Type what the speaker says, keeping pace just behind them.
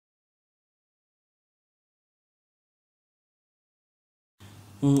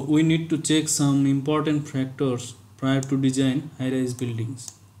we need to check some important factors prior to design high-rise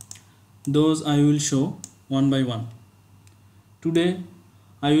buildings. Those I will show one by one. Today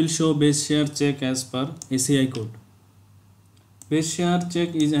I will show base shear check as per ACI code. Base shear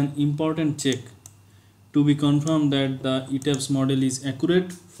check is an important check to be confirmed that the Etabs model is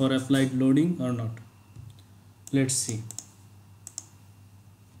accurate for applied loading or not. Let's see.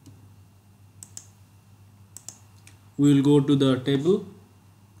 We will go to the table,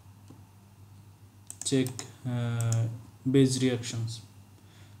 check base reactions.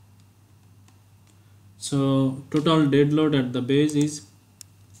 So total dead load at the base is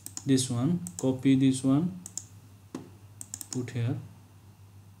this one. Copy this one, put here.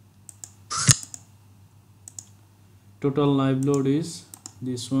 Total live load is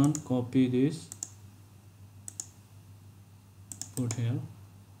this one. Copy this, put here.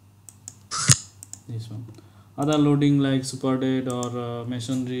 This one. Other loading like super dead or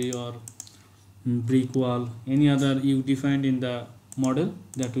masonry or brick wall, any other you defined in the model,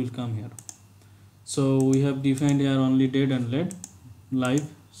 that will come here. So we have defined here only dead and lead live,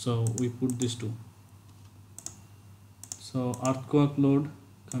 so we put these two. So earthquake load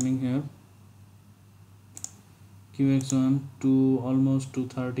coming here, QX1 to almost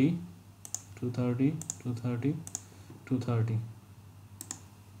 230, 230, 230, 230.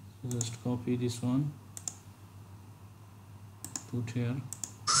 So just copy this one, put here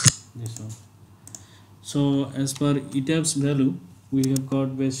this one. So as per Etabs value, we have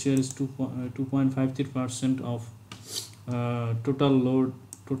got base shear is 2.53% of total load,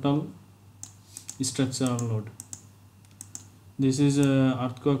 total structural load. This is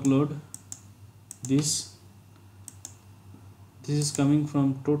earthquake load. This is coming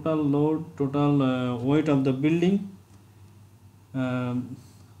from total load, total weight of the building. The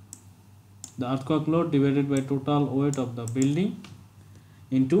earthquake load divided by total weight of the building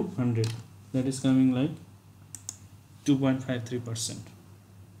into 100. That is coming like 2.53%.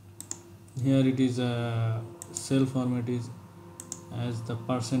 Here it is cell format is as the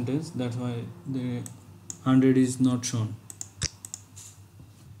percentage, that's why the 100 is not shown.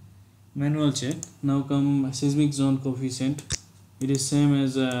 Manual check. Now come seismic zone coefficient. It is same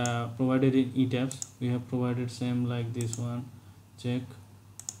as provided in Etabs. We have provided same like this one. Check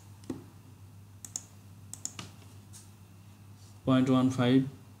 0.15.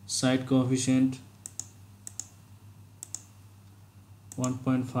 Site coefficient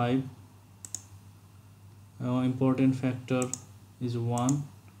 1.5. Important factor is 1,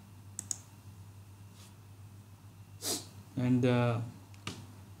 and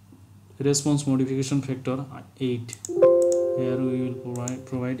response modification factor 8. Here we will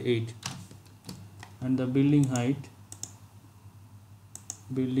provide 8. And the building height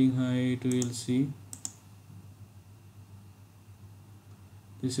we will see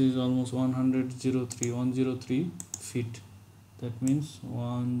this is almost 103 feet. That means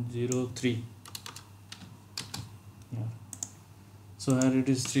 103. Yeah. So here it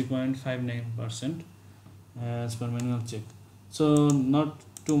is 3.59% as per manual check. So not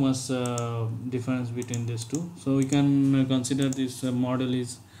too much difference between these two. So we can consider this model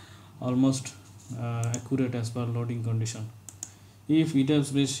is almost accurate as per loading condition. If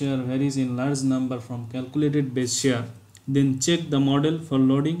Etabs base shear varies in large number from calculated base shear, then check the model for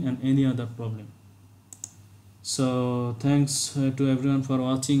loading and any other problem. So thanks to everyone for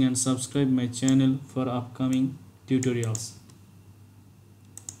watching, and subscribe my channel for upcoming tutorials.